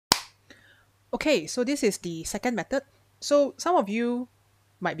Okay, so this is the second method. So some of you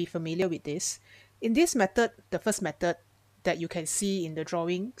might be familiar with this. In this method, the first method that you can see in the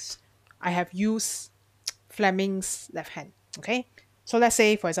drawings, I have used Fleming's left hand. Okay, so let's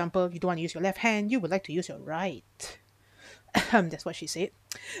say, for example, you don't want to use your left hand, you would like to use your right. That's what she said.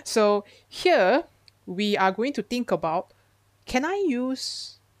 So here we are going to think about, can I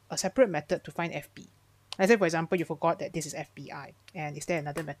use a separate method to find FB? Let's say, for example, you forgot that this is FBI. And is there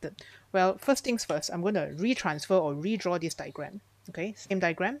another method? Well, first things first, I'm going to retransfer or redraw this diagram. Okay, same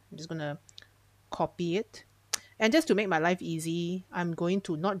diagram. I'm just going to copy it. And just to make my life easy, I'm going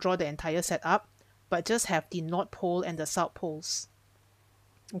to not draw the entire setup, but just have the north pole and the south poles.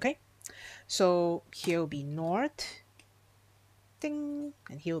 Okay, so here will be north, ding,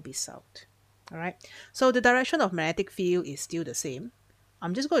 and here will be south. All right, so the direction of magnetic field is still the same.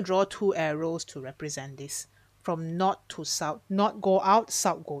 I'm just going to draw two arrows to represent this from north to south. North go out,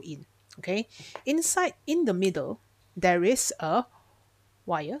 south go in. Okay, inside in the middle, there is a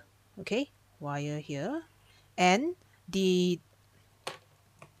wire. Okay, wire here, and the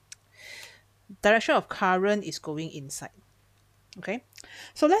direction of current is going inside. Okay,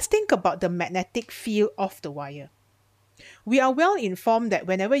 so let's think about the magnetic field of the wire. We are well informed that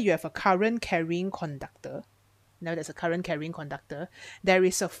whenever you have a current carrying conductor, now there's a current carrying conductor, there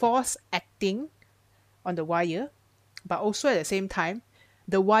is a force acting on the wire, but also at the same time,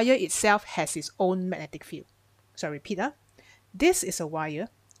 the wire itself has its own magnetic field. So I repeat, this is a wire,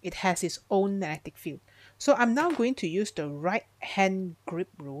 it has its own magnetic field. So I'm now going to use the right hand grip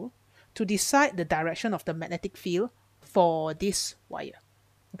rule to decide the direction of the magnetic field for this wire.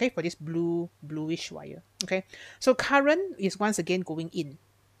 Okay, for this bluish wire. Okay, so current is once again going in.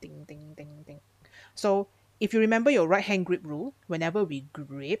 Ding, ding, ding, ding. So if you remember your right hand grip rule, whenever we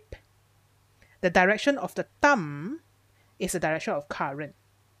grip, the direction of the thumb is the direction of current.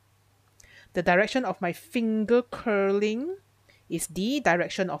 The direction of my finger curling is the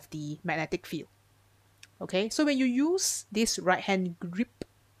direction of the magnetic field. Okay, so when you use this right hand grip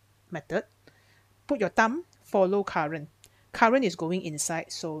method, put your thumb, follow current. Current is going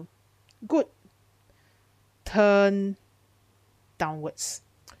inside, so good. Turn downwards.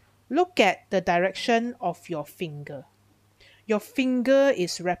 Look at the direction of your finger. Your finger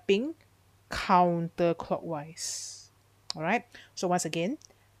is wrapping counterclockwise. All right, so once again,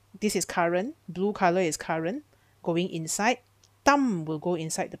 this is current, blue color is current, going inside. Thumb will go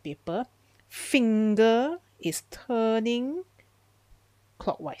inside the paper. Finger is turning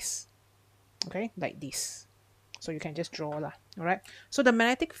clockwise. Okay, like this. So you can just draw lah. All right, so the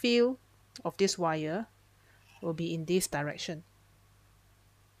magnetic field of this wire will be in this direction.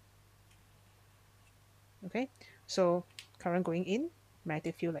 Okay, so current going in,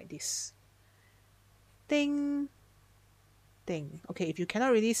 magnetic field like this. Ding, ding. Okay, if you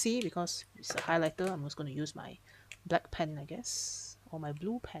cannot really see because it's a highlighter, I'm just going to use my black pen, I guess, or my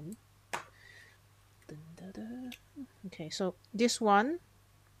blue pen. Dun, dun, dun. Okay, so this one,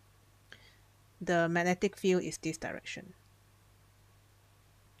 the magnetic field is this direction.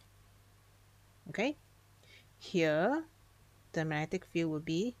 Okay, here, the magnetic field will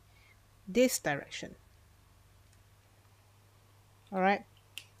be this direction. All right,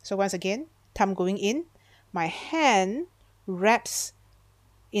 so once again, thumb going in, my hand wraps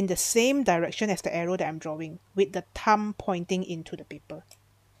in the same direction as the arrow that I'm drawing, with the thumb pointing into the paper.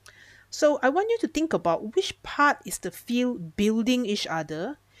 So I want you to think about which part is the field building each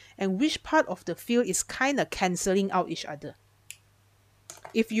other and which part of the field is kind of cancelling out each other.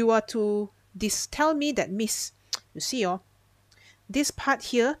 If you were to tell me that, Miss, you see, this part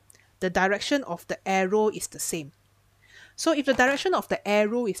here, the direction of the arrow is the same. So if the direction of the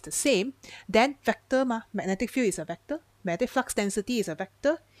arrow is the same, then vector, magnetic field is a vector, magnetic flux density is a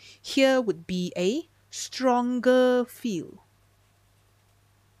vector. Here would be a stronger field.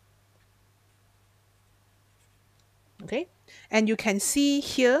 Okay, and you can see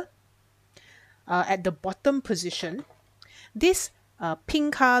here at the bottom position, this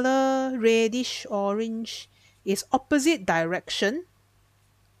pink color, reddish orange is opposite direction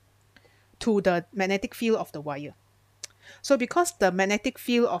to the magnetic field of the wire. So because the magnetic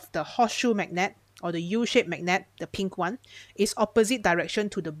field of the horseshoe magnet or the U-shaped magnet, the pink one, is opposite direction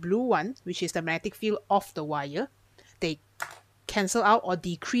to the blue one, which is the magnetic field of the wire, they cancel out or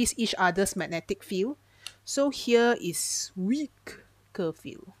decrease each other's magnetic field. So here is weaker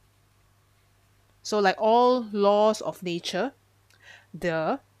field. So like all laws of nature,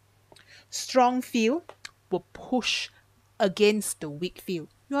 the strong field will push against the weak field.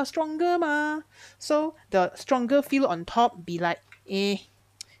 You are stronger, ma. So the stronger field on top be like,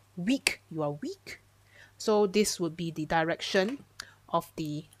 weak, you are weak. So this would be the direction of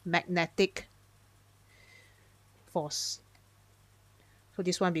the magnetic force. So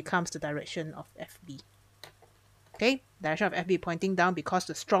this one becomes the direction of FB. Okay, direction of FB pointing down because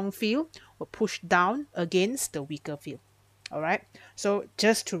the strong field will push down against the weaker field. All right, so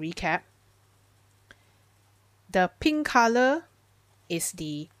just to recap, the pink color is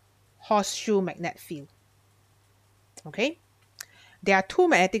the horseshoe magnet field. Okay, there are two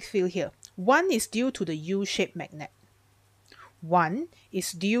magnetic fields here. One is due to the U-shaped magnet. One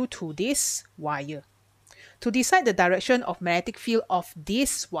is due to this wire. To decide the direction of magnetic field of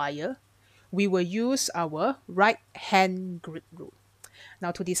this wire, we will use our right hand grip rule.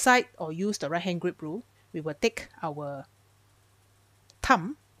 Now to decide or use the right hand grip rule, we will take our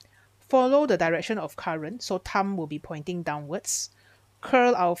thumb, follow the direction of current, so thumb will be pointing downwards,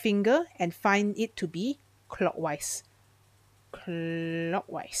 curl our finger and find it to be clockwise.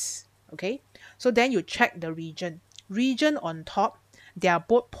 Clockwise. Okay, so then you check the region on top, they are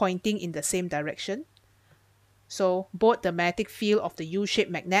both pointing in the same direction. So both the magnetic field of the U-shaped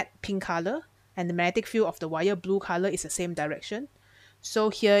magnet, pink color, and the magnetic field of the wire, blue color, is the same direction. So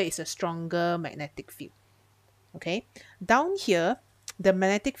here is a stronger magnetic field. Okay, down here, the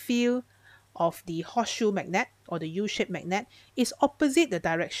magnetic field of the horseshoe magnet or the U-shaped magnet is opposite the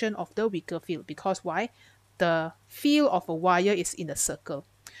direction of the weaker field. Because why? The field of a wire is in a circle.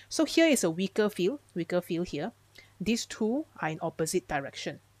 So here is a weaker field here. These two are in opposite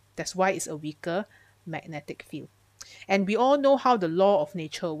direction. That's why it's a weaker magnetic field. And we all know how the law of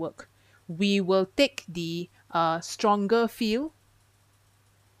nature work. We will take the stronger field,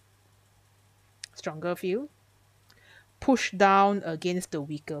 push down against the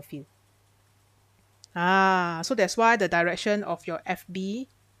weaker field. So that's why the direction of your FB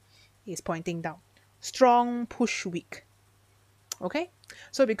is pointing down. Strong, push, weak. Okay,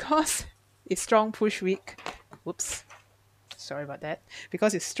 so because it's strong, push, weak, whoops, sorry about that.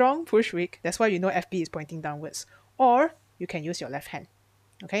 Because it's strong, push, weak, that's why you know FB is pointing downwards. Or you can use your left hand.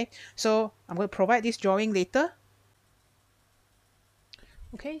 Okay, so I'm going to provide this drawing later.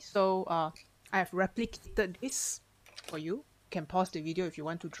 Okay, so I have replicated this for you. You can pause the video if you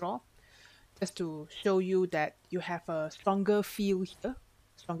want to draw, just to show you that you have a stronger field here,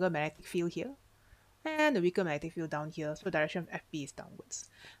 stronger magnetic field here, and a weaker magnetic field down here. So direction of FB is downwards.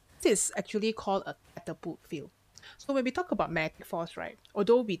 This is actually called a catapult field. So when we talk about magnetic force, right,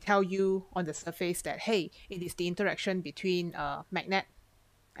 although we tell you on the surface that, hey, it is the interaction between magnet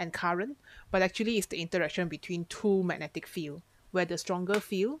and current, but actually it's the interaction between two magnetic fields, where the stronger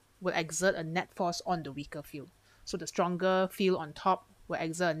field will exert a net force on the weaker field. So the stronger field on top will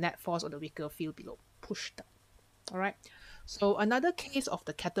exert a net force on the weaker field below, push down. All right. So another case of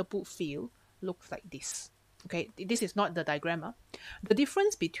the catapult field looks like this. Okay, this is not the diagram. The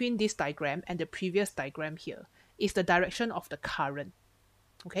difference between this diagram and the previous diagram here is the direction of the current.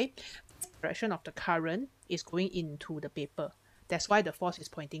 Okay, the direction of the current is going into the paper. That's why the force is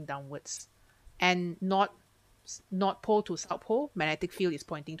pointing downwards, and not pole to south pole. Magnetic field is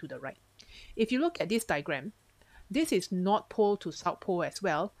pointing to the right. If you look at this diagram, this is not pole to south pole as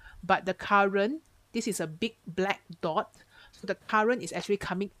well, but the current, this is a big black dot, so the current is actually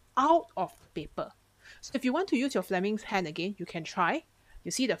coming out of the paper. So if you want to use your Fleming's hand again, you can try.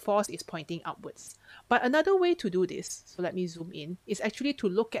 You see the force is pointing upwards. But another way to do this, so let me zoom in, is actually to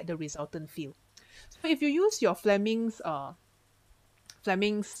look at the resultant field. So if you use your Fleming's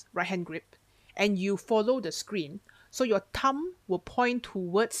right hand grip and you follow the screen, so your thumb will point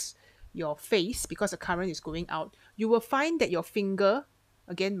towards your face because the current is going out, you will find that your finger,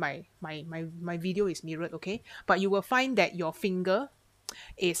 again my video is mirrored, okay, but you will find that your finger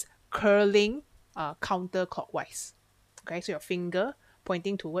is curling counterclockwise. Okay, so your finger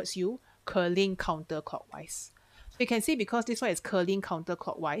pointing towards you, curling counterclockwise. So you can see, because this one is curling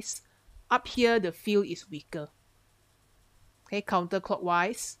counterclockwise, up here the field is weaker. Okay,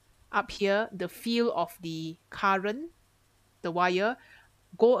 counterclockwise, up here the field of the current, the wire,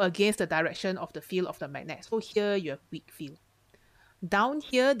 go against the direction of the field of the magnet. So here you have weak field. Down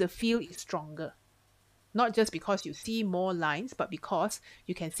here the field is stronger. Not just because you see more lines, but because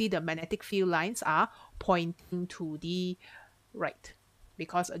you can see the magnetic field lines are pointing to the right.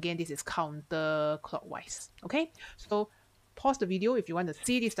 Because again, this is counterclockwise. Okay, so pause the video if you want to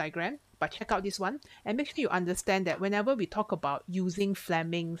see this diagram, but check out this one and make sure you understand that whenever we talk about using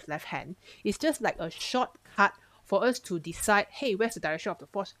Fleming's left hand, it's just like a shortcut for us to decide, hey, where's the direction of the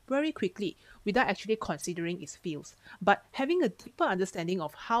force very quickly without actually considering its fields. But having a deeper understanding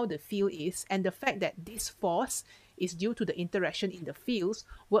of how the field is and the fact that this force is due to the interaction in the fields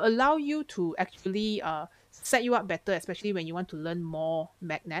will allow you to actually set you up better, especially when you want to learn more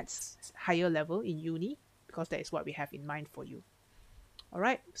magnets, higher level in uni, because that is what we have in mind for you. All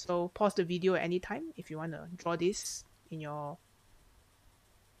right, so pause the video at any time if you want to draw this in your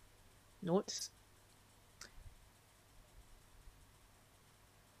notes.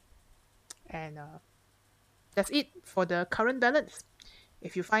 And that's it for the current balance.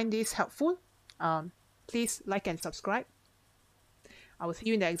 If you find this helpful, please like and subscribe. I will see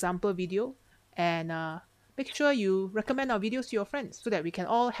you in the example video, and make sure you recommend our videos to your friends so that we can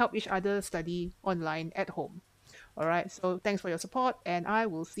all help each other study online at home. All right, so thanks for your support, and I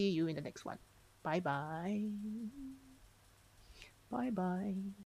will see you in the next one. Bye bye. Bye bye.